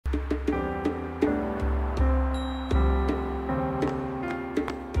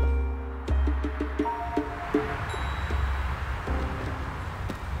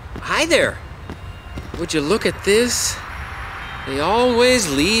Hi there. Would you look at this? They always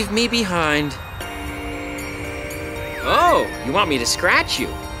leave me behind. Oh, you want me to scratch you?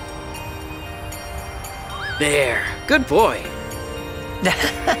 There, good boy.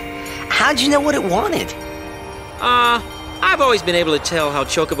 How'd you know what it wanted? I've always been able to tell how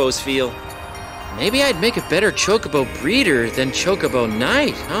chocobos feel. Maybe I'd make a better chocobo breeder than chocobo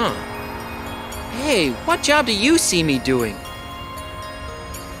knight, huh? Hey, what job do you see me doing?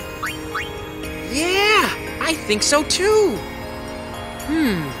 Yeah, I think so too.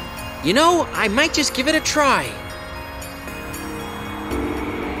 You know, I might just give it a try.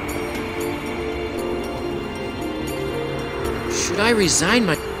 Should I resign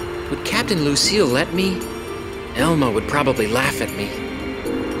my... Would Captain Lucille let me? Elma would probably laugh at me.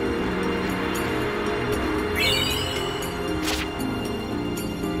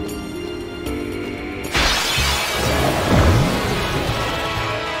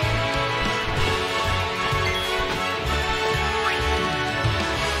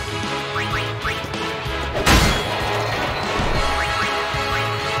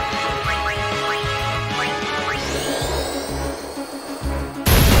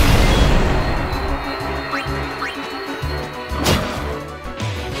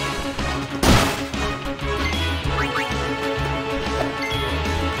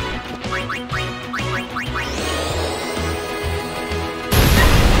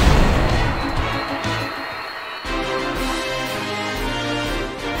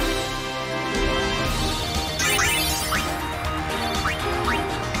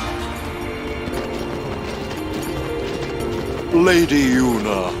 Lady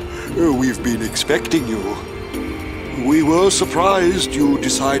Yuna, we've been expecting you. We were surprised you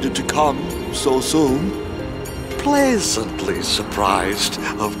decided to come so soon. Pleasantly surprised,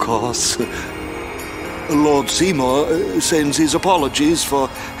 of course. Lord Seymour sends his apologies for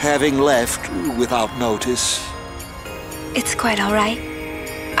having left without notice. It's quite all right.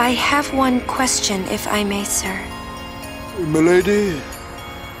 I have one question, if I may, sir. Milady?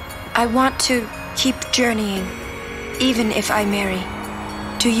 I want to keep journeying, even if I marry.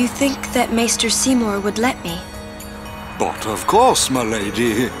 Do you think that Maester Seymour would let me? But of course, my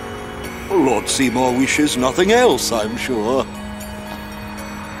lady. Lord Seymour wishes nothing else, I'm sure.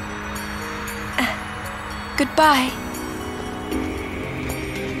 Goodbye.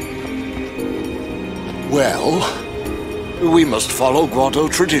 Well, we must follow Grotto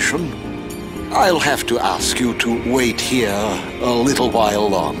tradition. I'll have to ask you to wait here a little while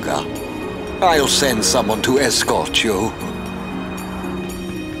longer. I'll send someone to escort you.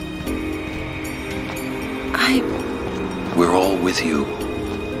 We're all with you.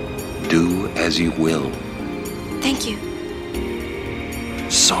 Do as you will. Thank you.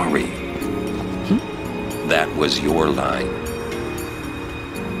 Sorry. That was your line.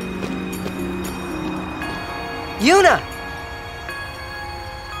 Yuna!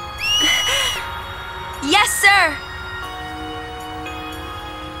 Yes, sir!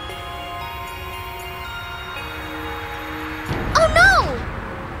 Oh no!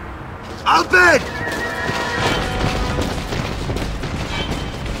 Albert!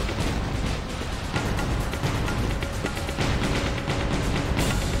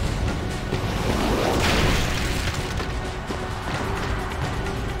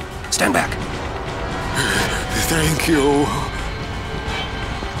 Stand back. Thank you.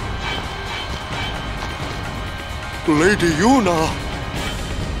 Lady Yuna.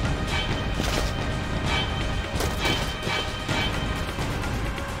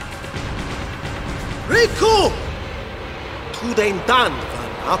 Riku! Tu den dan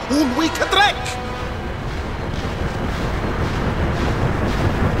van un week trek!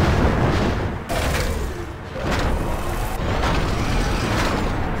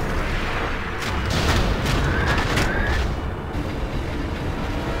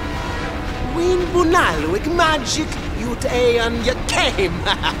 Win bunalwig magic yut an ya came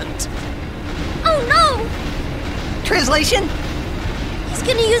at. Oh no! Translation? He's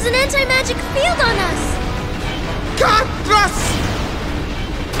gonna use an anti-magic field on us! Katras!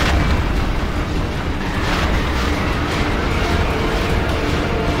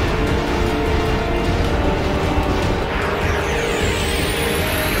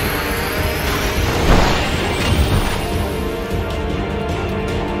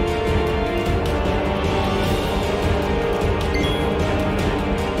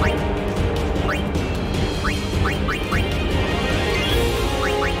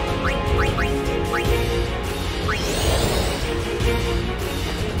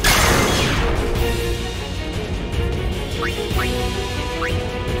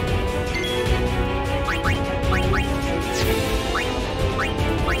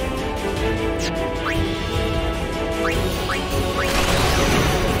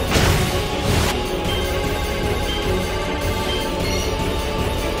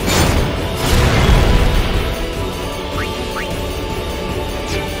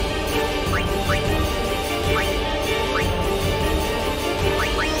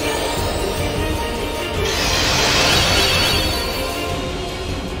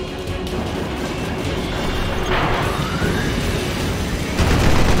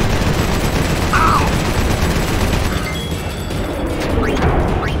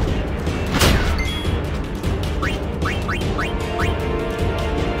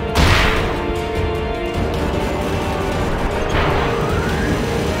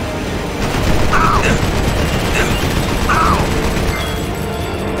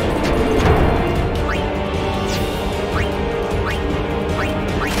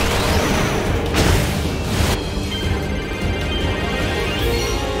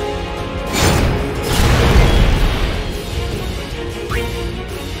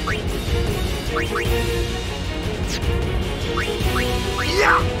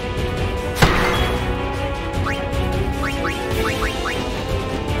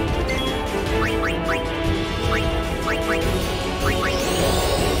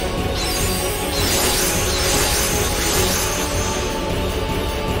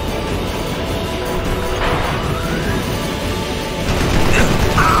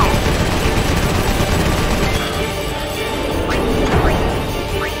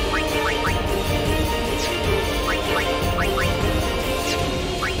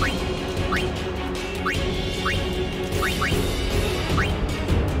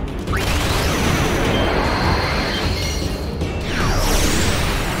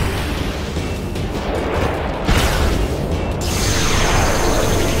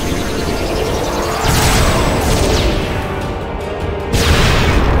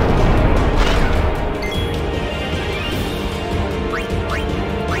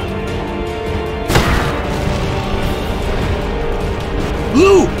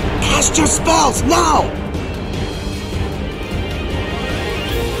 Cast your spells now!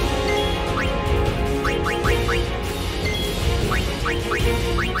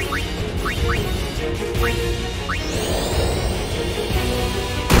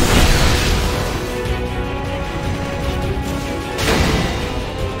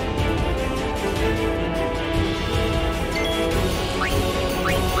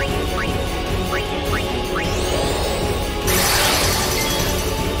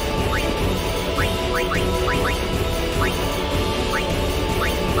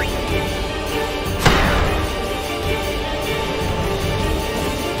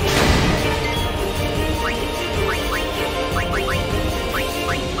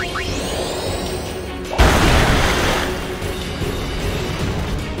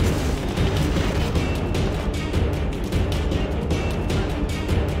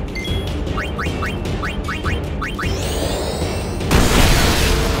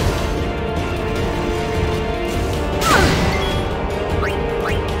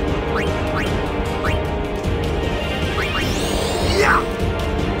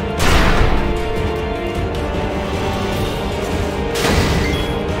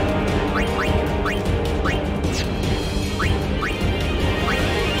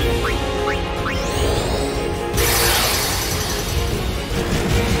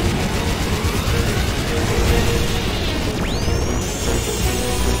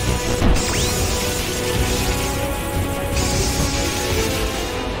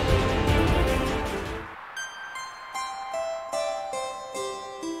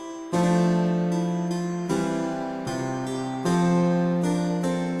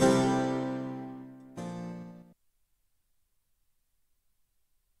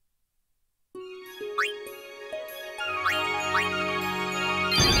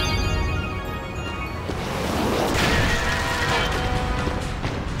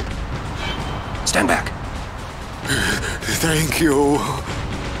 Stand back. Thank you.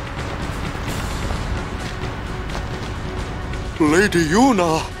 Lady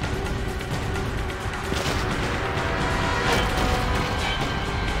Yuna.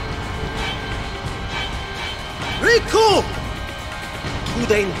 Riku!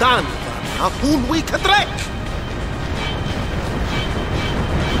 Tudendan hapun we katrek!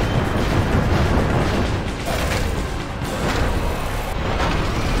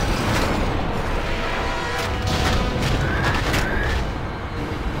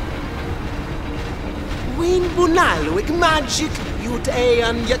 Win bunalwig magic yut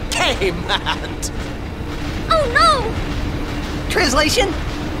ayan yakemat. Oh no! Translation?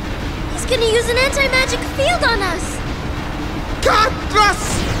 He's gonna use an anti-magic field on us!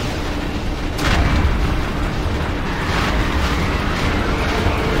 Katras!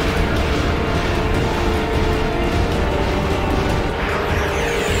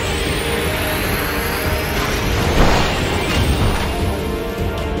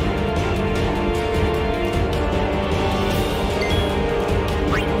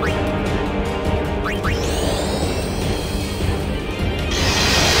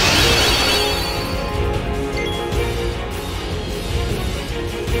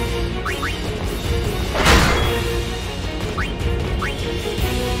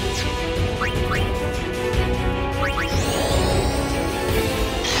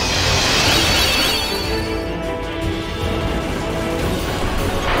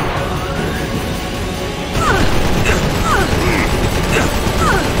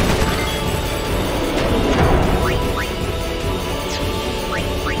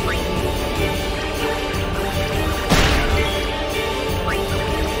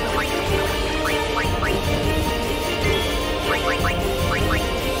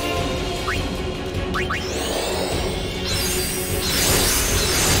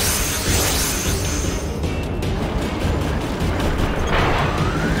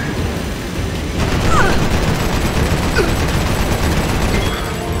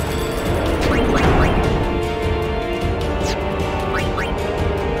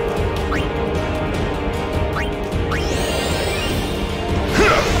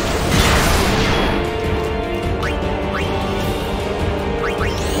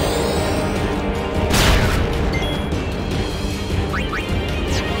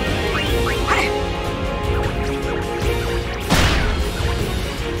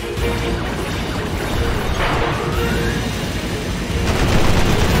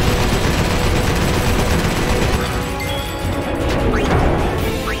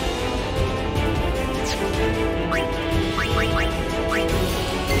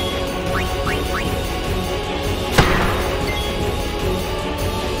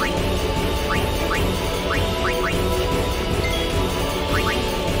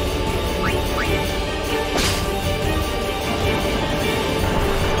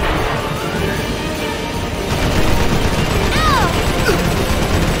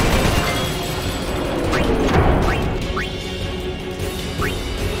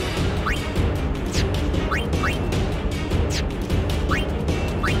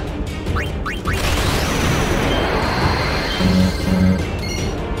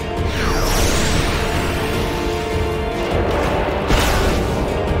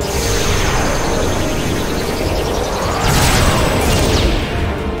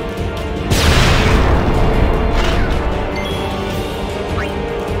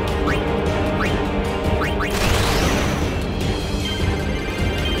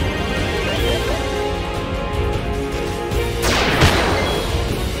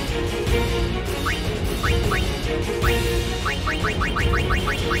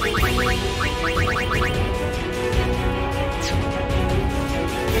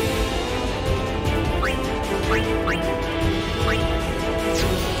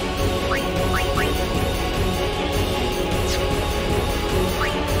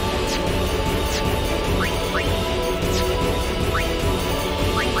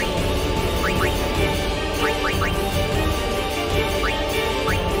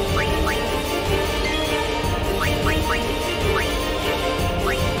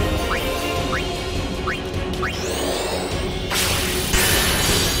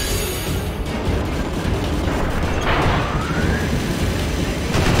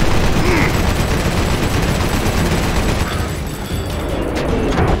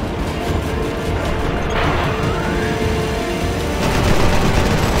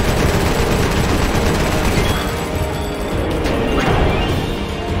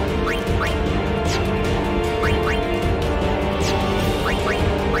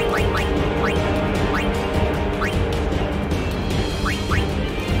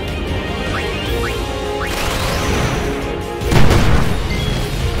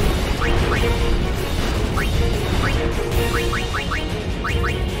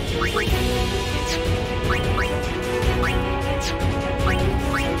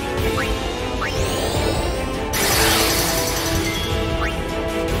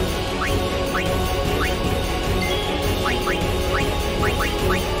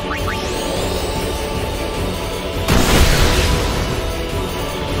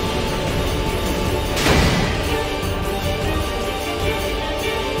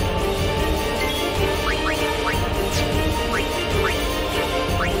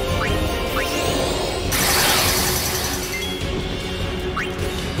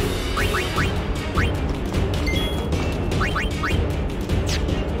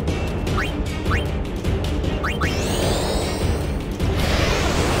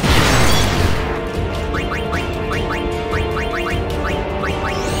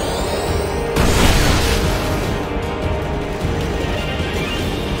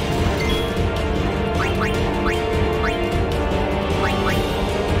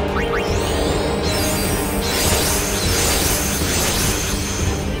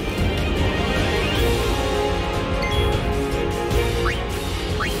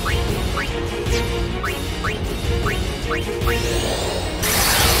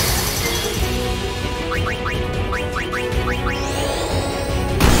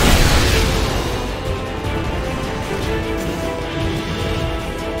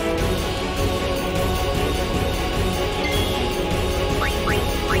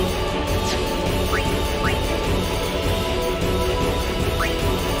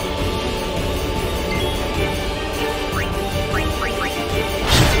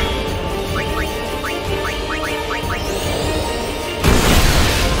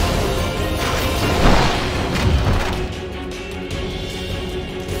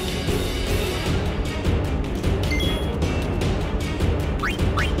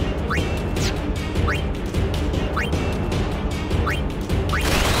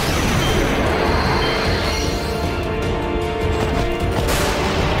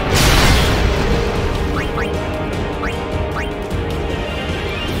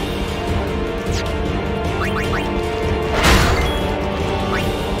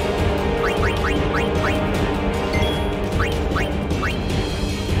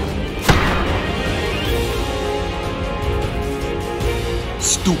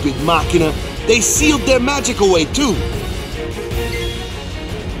 Stupid Machina. They sealed their magic away too.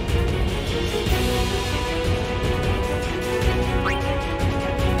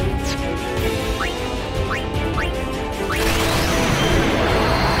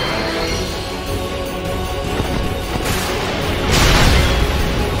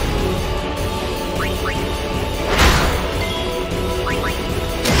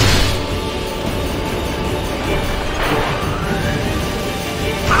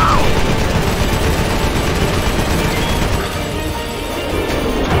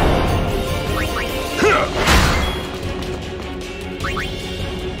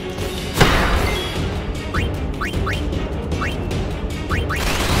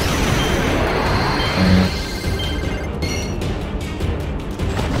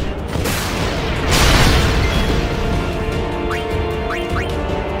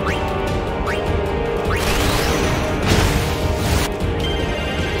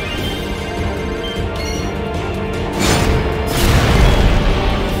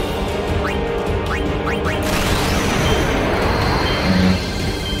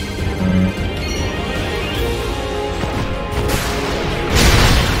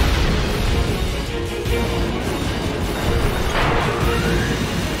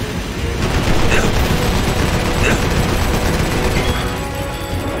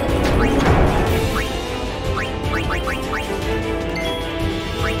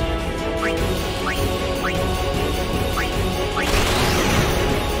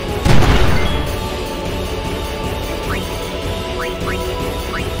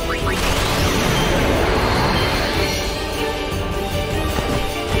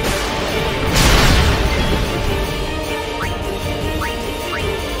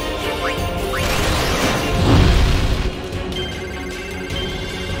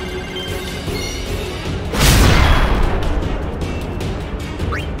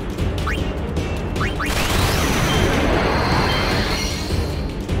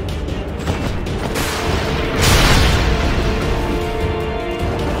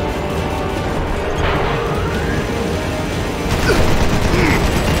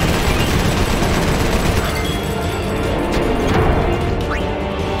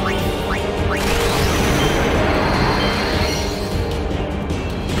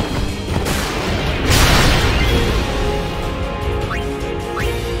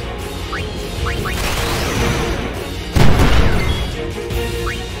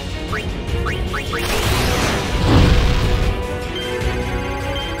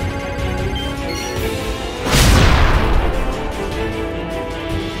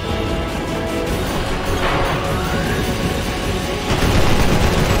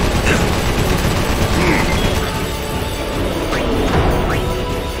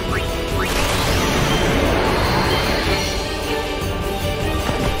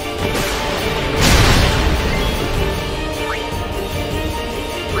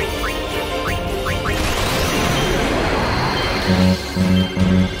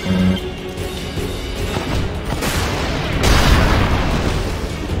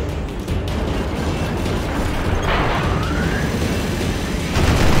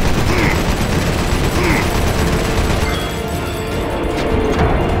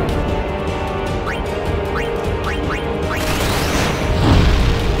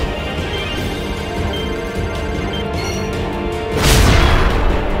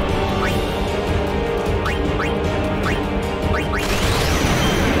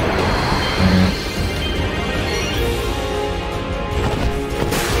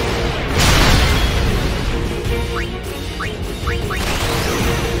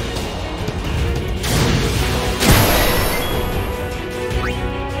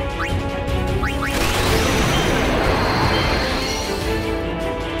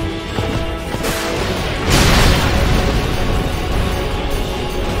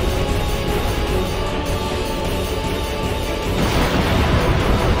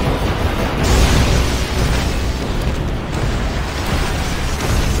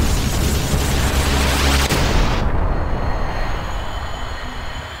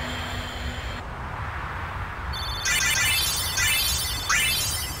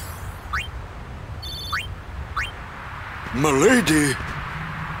 Milady!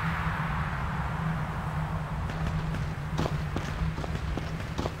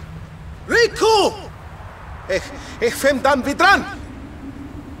 Riku! Ich fem dan vidran!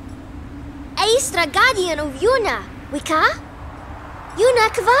 Aistra guardian of Yuna, wika? Yuna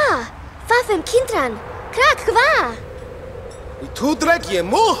kva, fafem kintran, krak kva. I tudrek je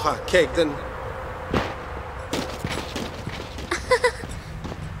moha kegden.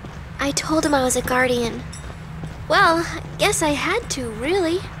 I told him I was a guardian. Well, I guess I had to,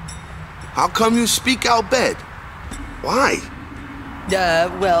 really. How come you speak Albed? Why?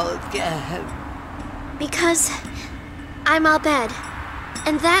 Because I'm Albed,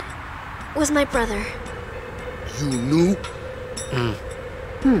 and that was my brother. You knew?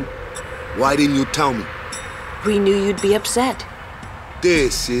 Why didn't you tell me? We knew you'd be upset.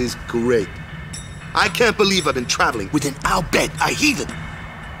 This is great. I can't believe I've been traveling with an Albed, a heathen.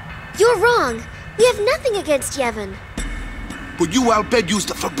 You're wrong. We have nothing against Yevon. But you, Albed, used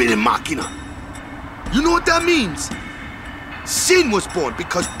the forbidden machina. You know what that means? Sin was born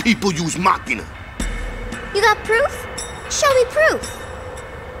because people use machina. You got proof? Show me proof.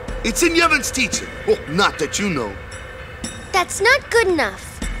 It's in Yevon's teaching. Oh, not that you know. That's not good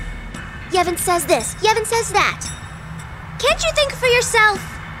enough. Yevon says this, Yevon says that. Can't you think for yourself?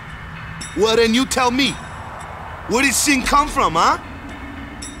 Well, then you tell me. Where did sin come from, huh?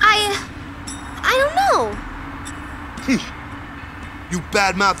 I don't know. You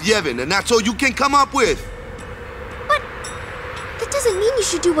badmouth Yevon, and that's all you can come up with. But that doesn't mean you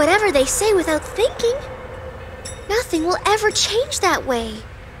should do whatever they say without thinking. Nothing will ever change that way.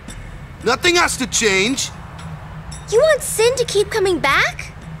 Nothing has to change. You want sin to keep coming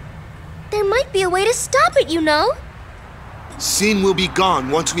back? There might be a way to stop it, you know. Sin will be gone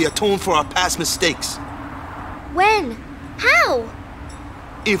once we atone for our past mistakes. When? How?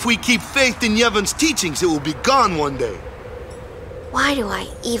 If we keep faith in Yevon's teachings, it will be gone one day. Why do I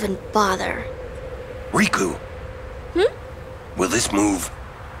even bother? Riku. Will this move?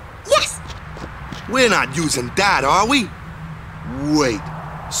 Yes! We're not using that, are we? Wait.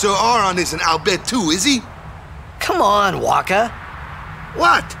 Sir Aron isn't Albed too, is he? Come on, Waka.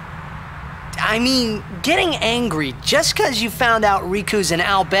 What? I mean, getting angry just because you found out Riku's an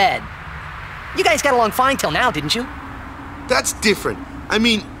Albed. You guys got along fine till now, didn't you? That's different. I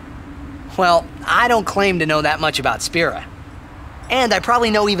mean... Well, I don't claim to know that much about Spira. And I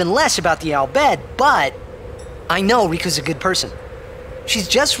probably know even less about the Albed, but I know Riku's a good person. She's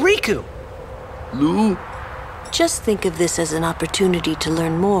just Riku. Lou? Just think of this as an opportunity to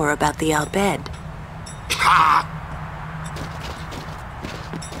learn more about the Albed. Ha!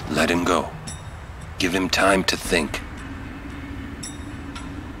 Let him go. Give him time to think.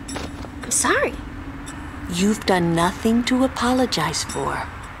 I'm sorry. You've done nothing to apologize for.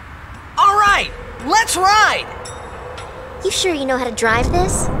 All right, let's ride! You sure you know how to drive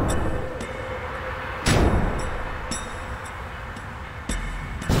this?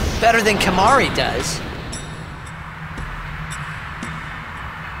 Better than Kamari does.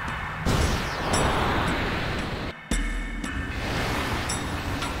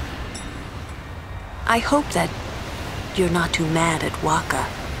 I hope that you're not too mad at Waka.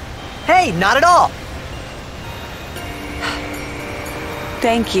 Hey, not at all.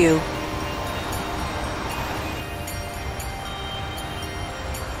 Thank you.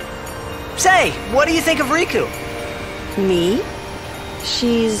 Say, what do you think of Riku? Me?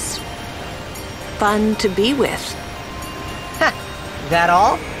 She's fun to be with. That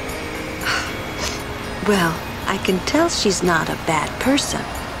all? Well, I can tell she's not a bad person.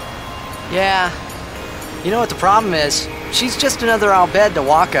 Yeah. You know what the problem is? She's just another Al Bhed to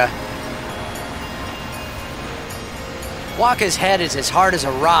Waka. Waka's head is as hard as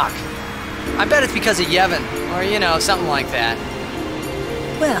a rock. I bet it's because of Yevon, or, you know, something like that.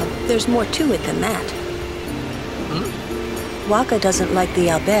 Well, there's more to it than that. Waka doesn't like the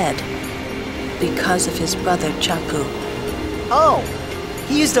Al Bhed because of his brother Chaku. Oh,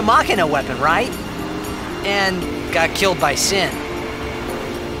 he used a Machina weapon, right? And got killed by Sin.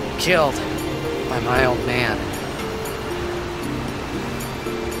 Killed by my old man.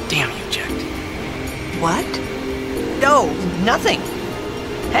 Damn you, Jack. What? No, nothing.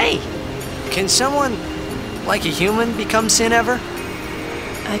 Hey, can someone, like a human, become Sin ever?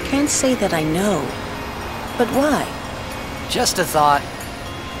 I can't say that I know. But why? Just a thought.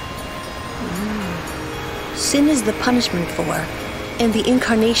 Sin is the punishment for, and the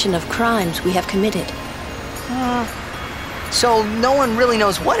incarnation of crimes we have committed. So no one really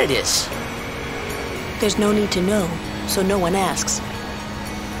knows what it is. There's no need to know, so no one asks.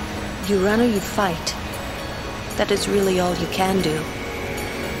 You run or you fight. That is really all you can do.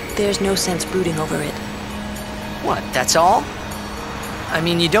 There's no sense brooding over it. What, that's all? I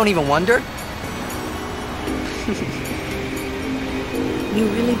mean, you don't even wonder? You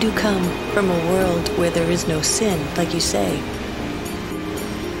really do come from a world where there is no sin, like you say.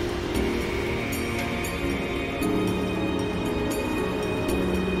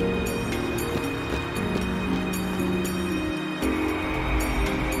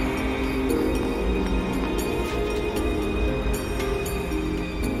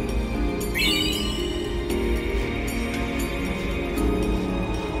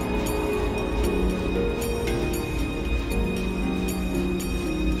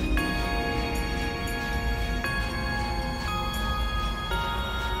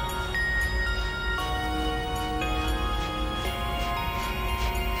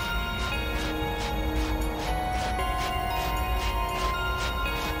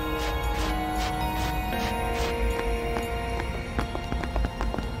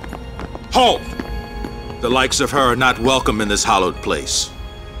 Halt! The likes of her are not welcome in this hallowed place.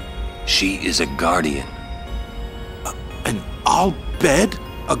 She is a guardian. An Al Bhed?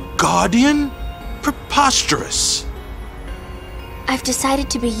 A guardian? Preposterous. I've decided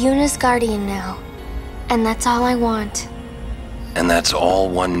to be Yuna's guardian now. And that's all I want. And that's all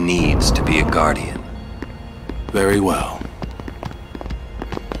one needs to be a guardian. Very well.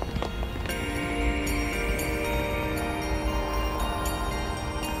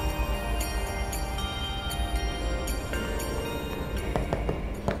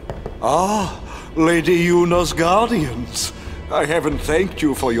 Ah, Lady Yuna's guardians. I haven't thanked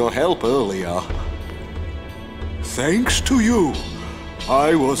you for your help earlier. Thanks to you,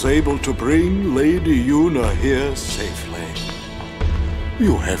 I was able to bring Lady Yuna here safely.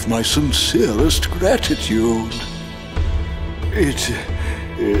 You have my sincerest gratitude.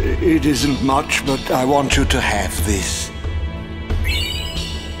 It isn't much, but I want you to have this.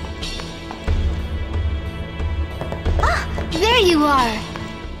 Ah, there you are!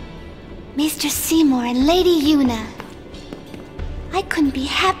 Mr. Seymour and Lady Yuna. I couldn't be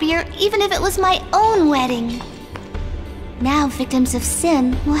happier even if it was my own wedding. Now victims of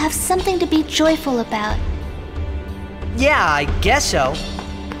sin will have something to be joyful about. Yeah, I guess so.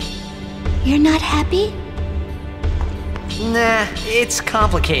 You're not happy? Nah, it's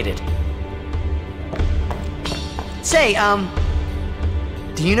complicated. Say,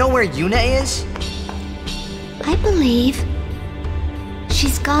 do you know where Yuna is? I believe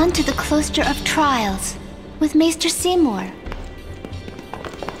she's gone to the Cloister of Trials with Maester Seymour.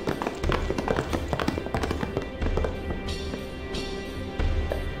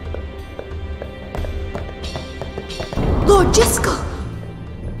 Lord Jiskel!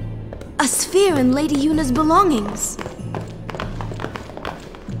 A sphere in Lady Yuna's belongings.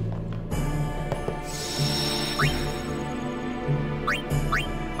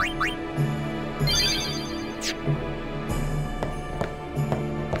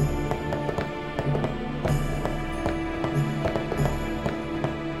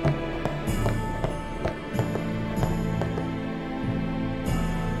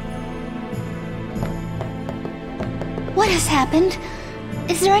 What has happened?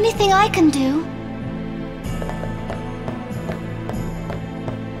 Is there anything I can do?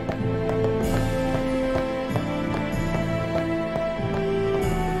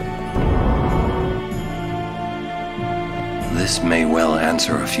 This may well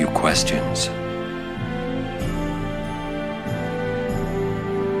answer a few questions.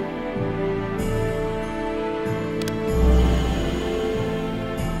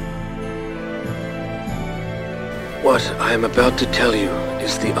 What I am about to tell you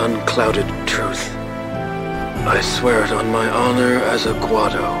is the unclouded truth. I swear it on my honor as a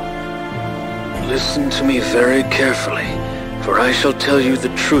Guado. Listen to me very carefully, for I shall tell you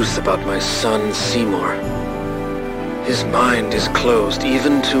the truth about my son Seymour. His mind is closed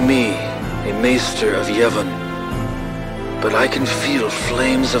even to me, a maester of Yevon. But I can feel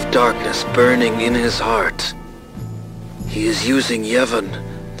flames of darkness burning in his heart. He is using Yevon,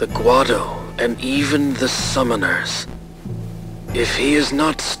 the Guado, and even the summoners. If he is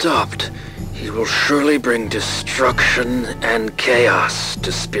not stopped, he will surely bring destruction and chaos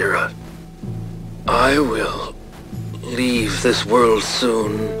to Spira. I will leave this world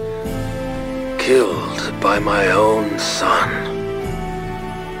soon, killed by my own son.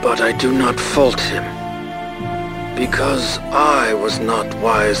 But I do not fault him. Because I was not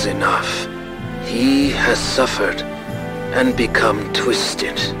wise enough, he has suffered and become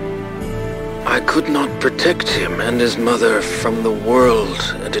twisted. I could not protect him and his mother from the world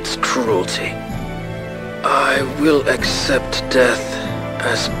and its cruelty. I will accept death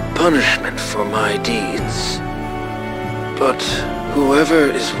as punishment for my deeds. But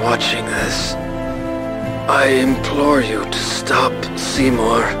whoever is watching this, I implore you to stop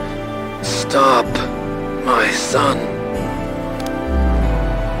Seymour. Stop my son.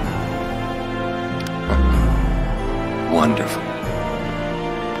 Wonderful.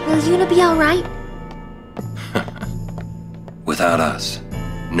 Will Yuna be alright? Without us,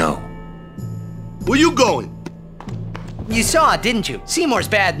 no. Where you going? You saw it, didn't you? Seymour's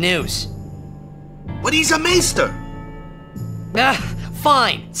bad news. But he's a maester.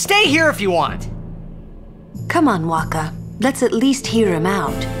 Fine. Stay here if you want. Come on, Waka. Let's at least hear him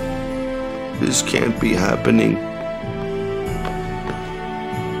out. This can't be happening.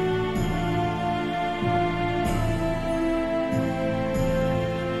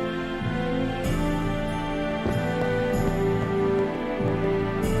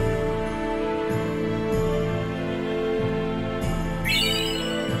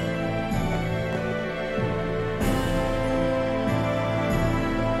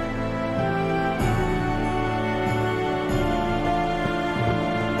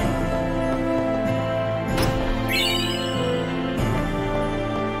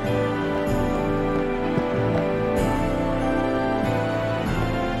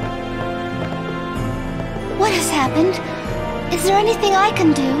 What has happened? Is there anything I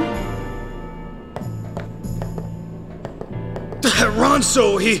can do?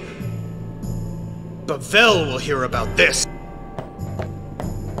 Ronso, he... Bavel will hear about this.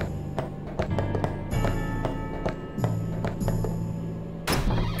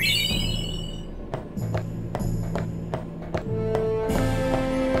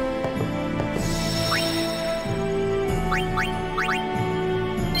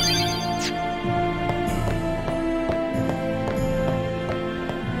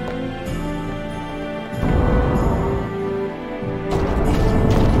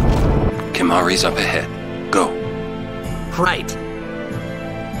 Kimari's up ahead. Go. Right.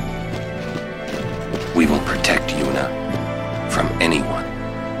 We will protect Yuna from anyone.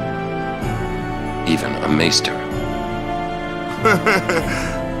 Even a maester.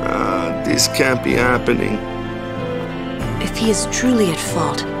 This can't be happening. If he is truly at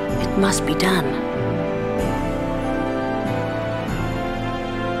fault, it must be done.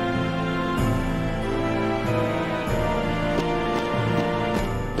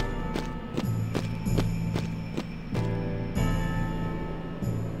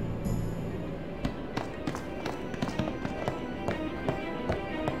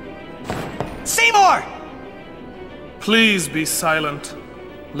 Seymour! Please be silent.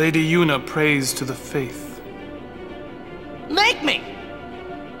 Lady Yuna prays to the faith. Make me!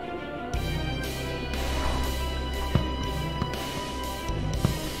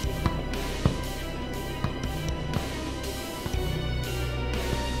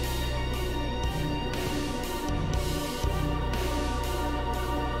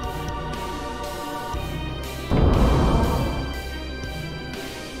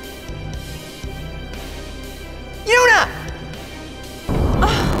 Yuna!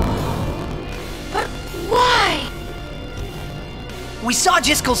 But why? We saw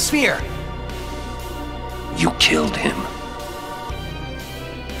Jiskel's sphere. You killed him.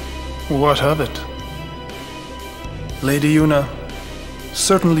 What of it? Lady Yuna,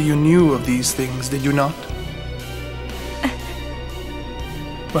 certainly you knew of these things, did you not?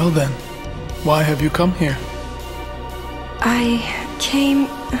 Well then, why have you come here?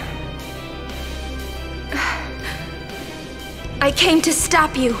 I came to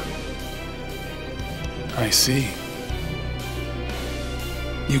stop you. I see.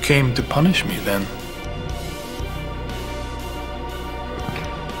 You came to punish me then.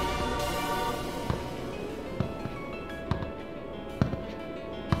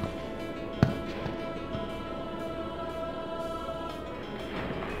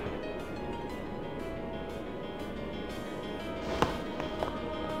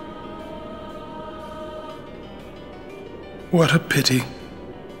 What a pity.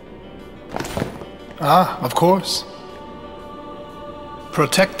 Ah, of course.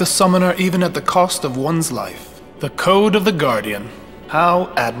 Protect the summoner even at the cost of one's life. The code of the Guardian.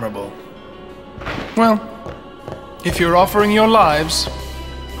 How admirable. Well, if you're offering your lives,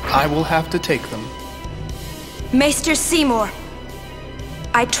 I will have to take them. Maester Seymour,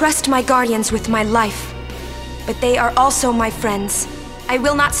 I trust my guardians with my life, but they are also my friends. I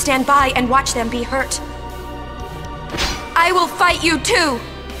will not stand by and watch them be hurt. I will fight you too!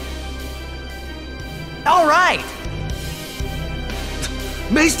 All right!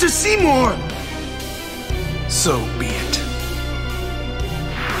 Maester Seymour! So be it.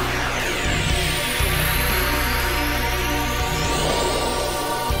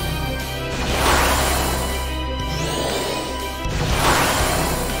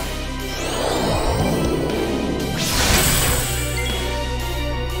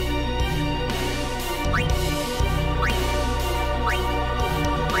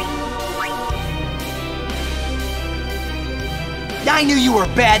 I knew you were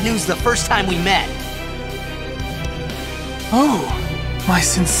bad news the first time we met. Oh, my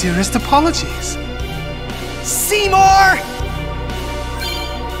sincerest apologies. Seymour!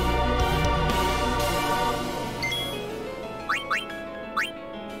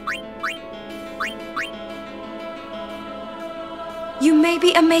 You may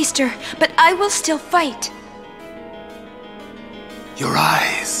be a maester, but I will still fight. Your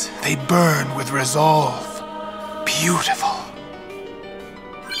eyes, they burn with resolve. Beautiful.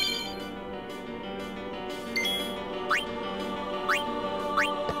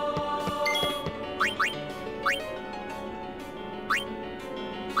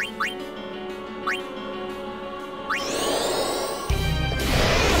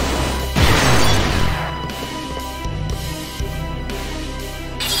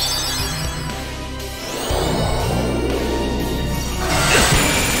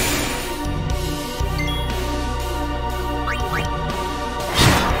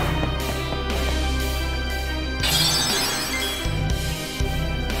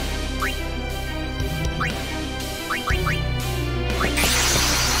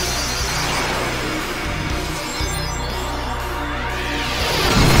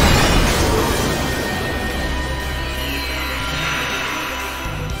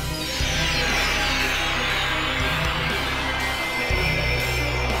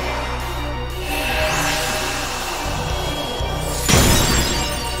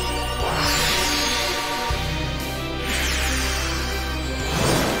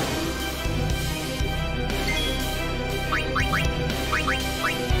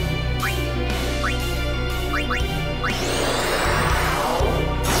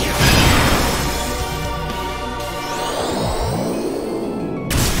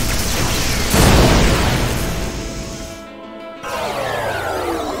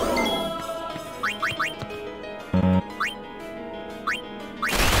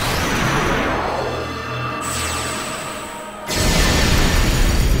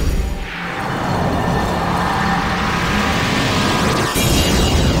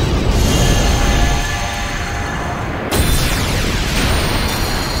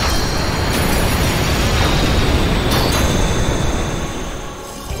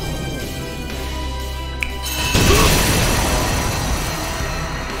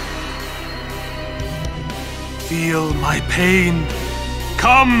 Feel my pain.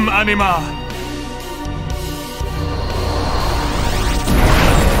 Come, Anima!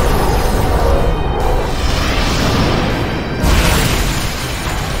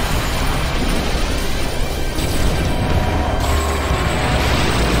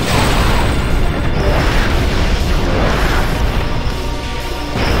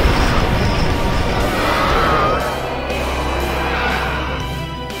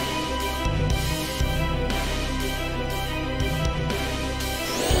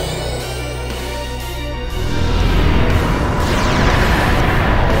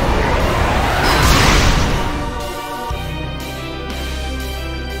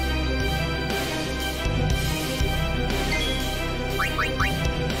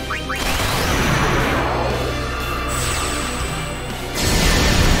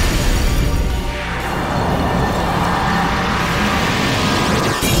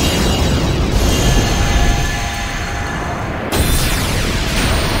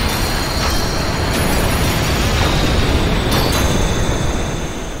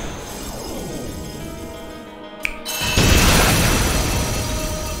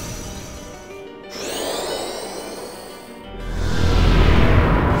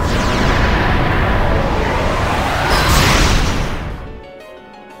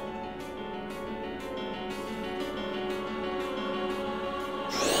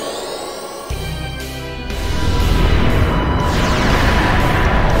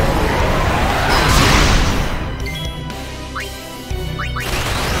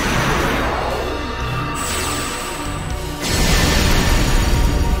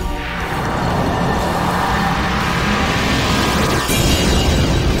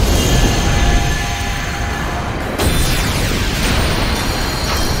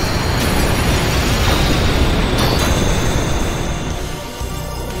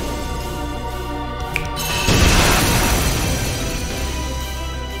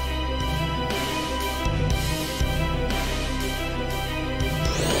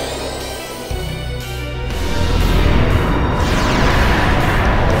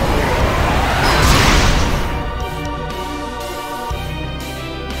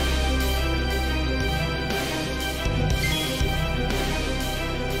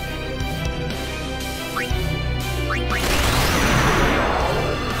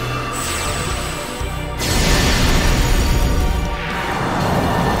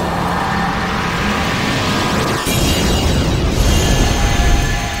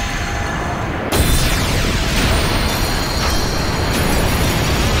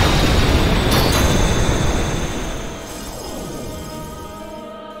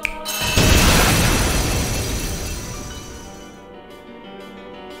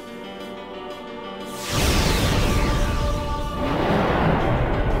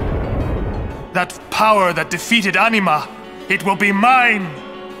 That power that defeated Anima, it will be mine!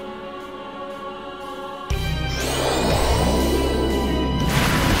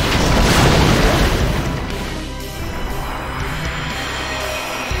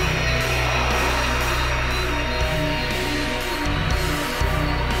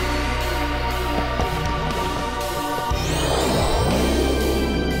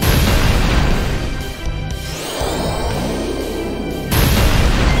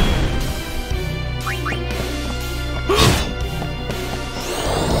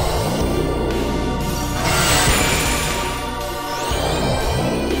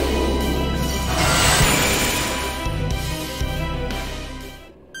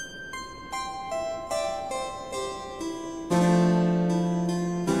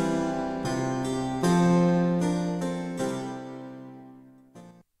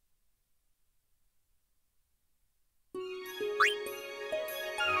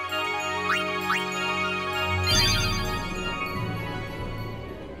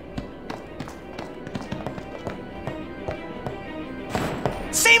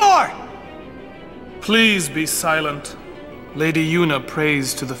 Seymour! Please be silent. Lady Yuna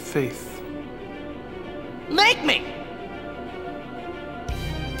prays to the faith. Make me!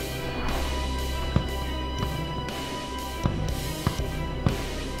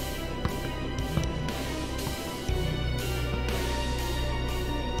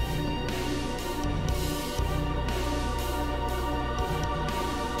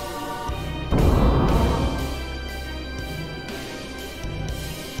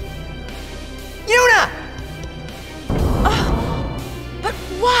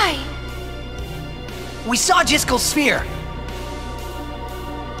 We saw Jiskel's sphere!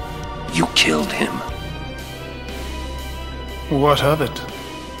 You killed him. What of it?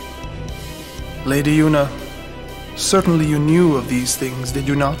 Lady Yuna, certainly you knew of these things, did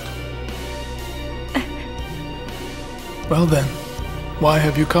you not? Well then, why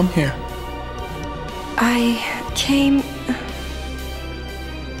have you come here? I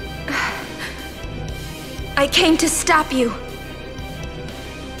came to stop you.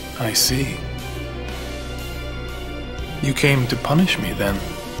 I see. You came to punish me, then?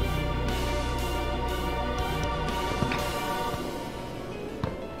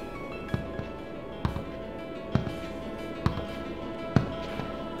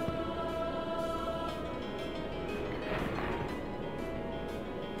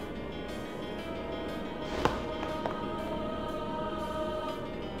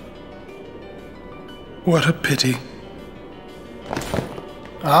 What a pity.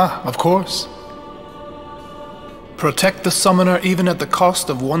 Ah, of course. Protect the summoner even at the cost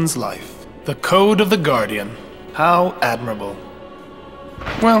of one's life. The code of the Guardian. How admirable.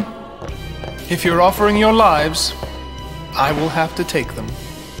 Well, if you're offering your lives, I will have to take them.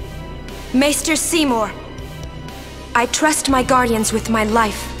 Maester Seymour, I trust my guardians with my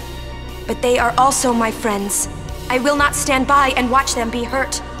life, but they are also my friends. I will not stand by and watch them be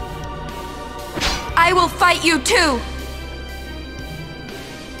hurt. I will fight you too!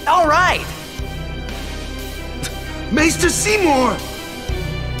 All right! Maester Seymour!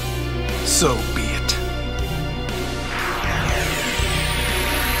 So be it.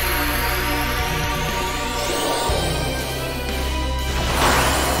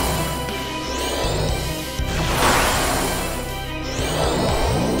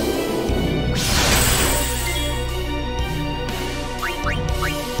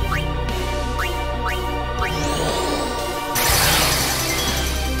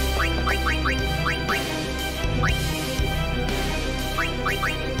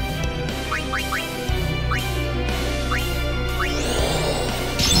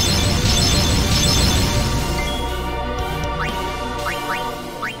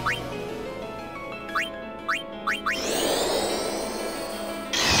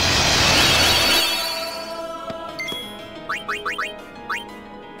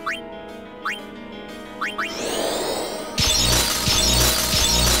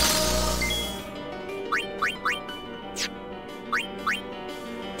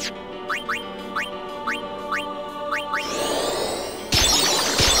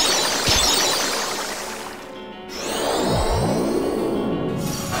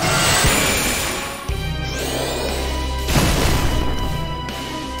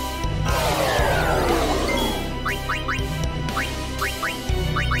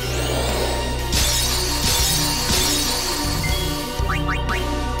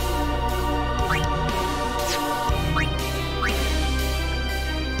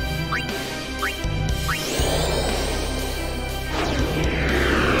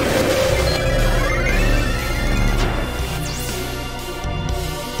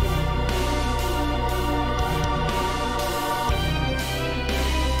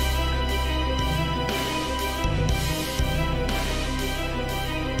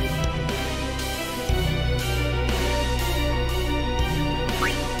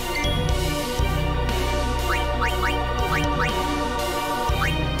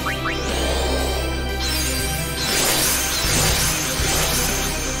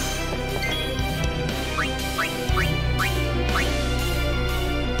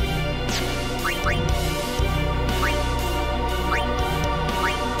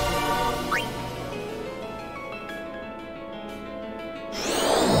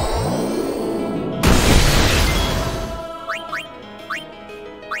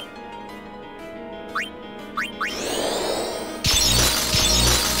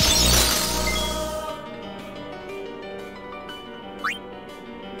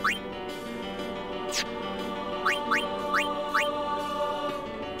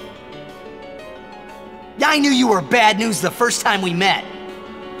 I knew you were bad news the first time we met.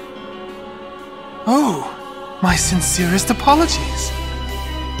 Oh, my sincerest apologies.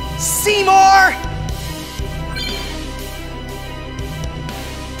 Seymour!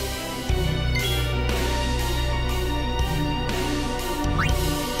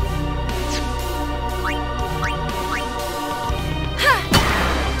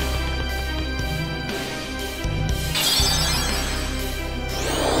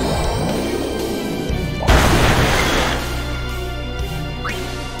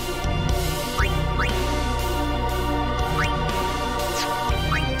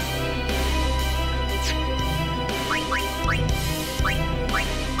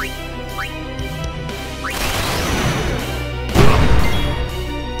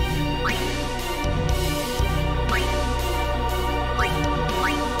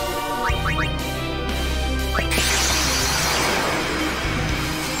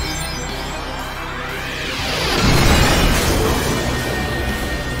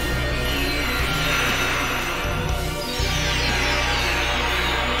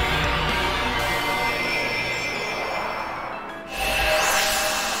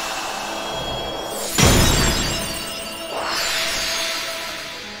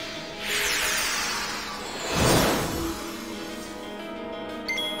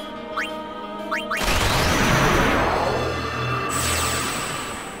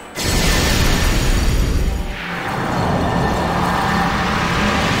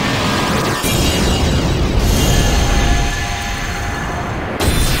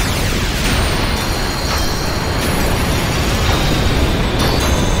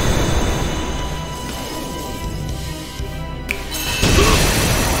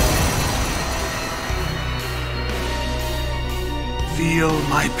 Feel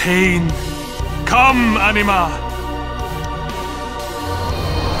my pain. Come, Anima!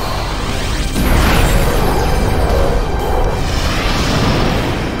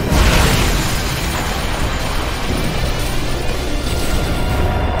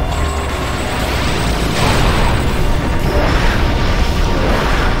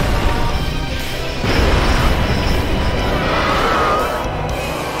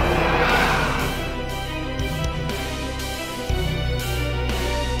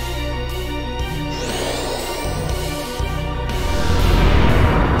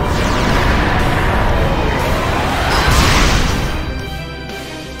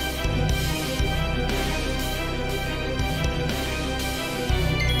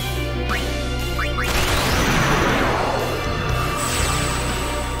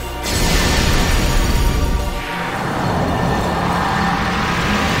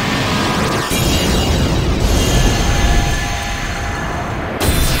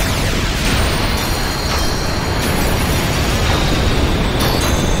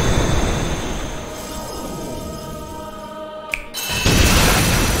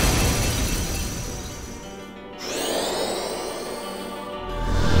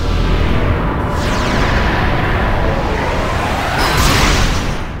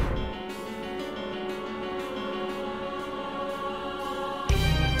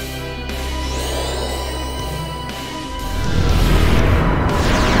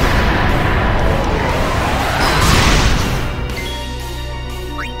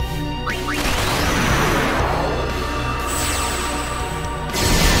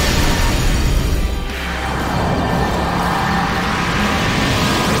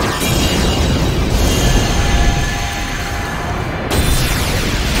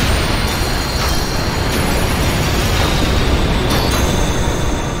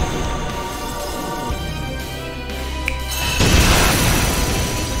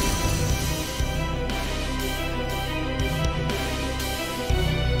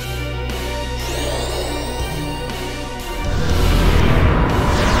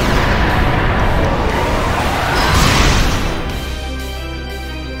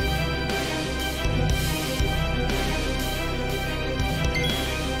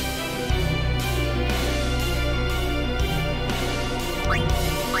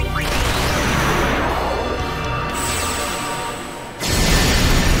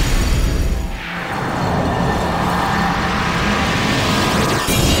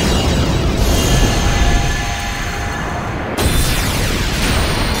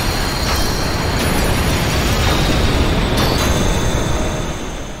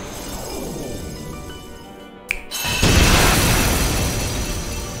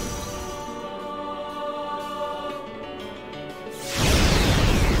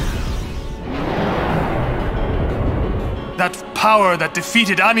 That power that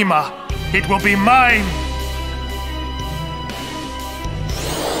defeated Anima, it will be mine!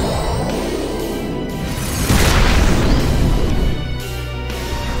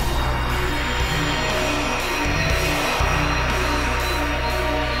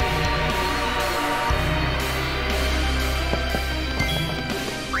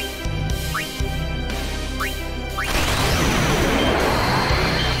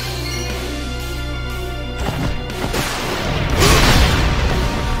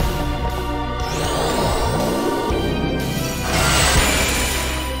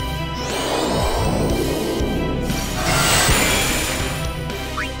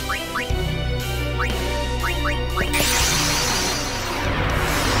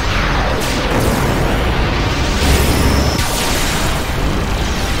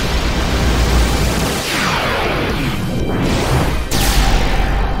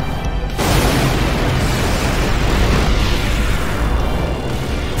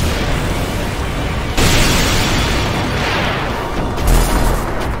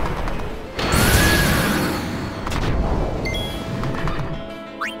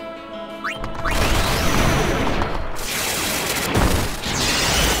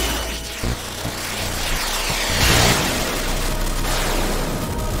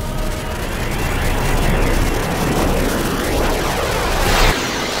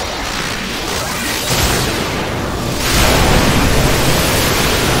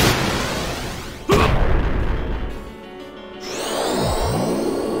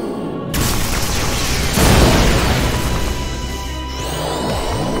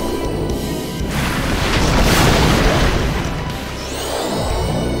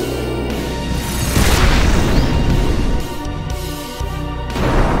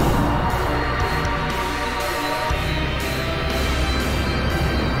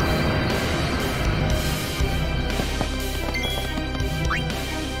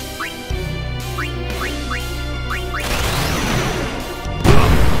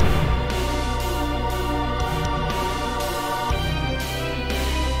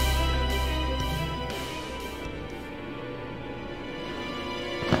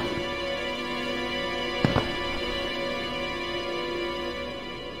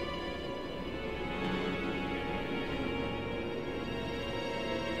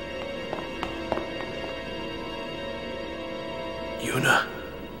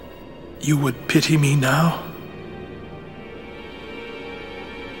 You would pity me now?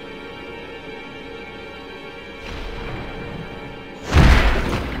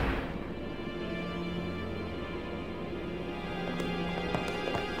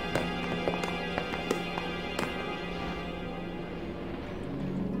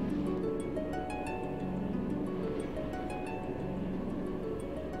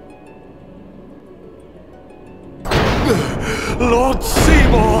 Lord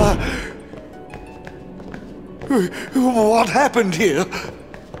Seymour! What happened here?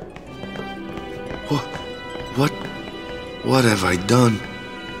 What have I done?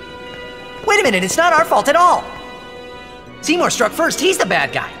 Wait a minute, it's not our fault at all. Seymour struck first, he's the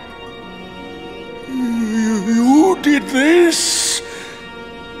bad guy. You did this?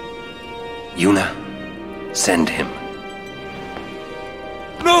 Yuna, send him.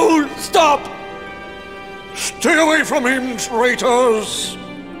 No, stop! Stay away from him, traitors!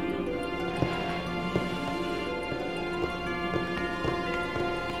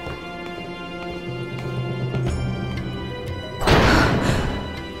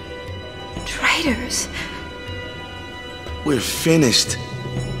 Traitors. We're finished.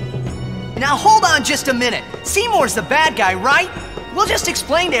 Now hold on just a minute. Seymour's the bad guy, right? We'll just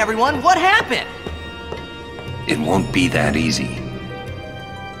explain to everyone what happened. It won't be that easy.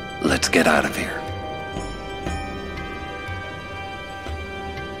 Let's get out of here.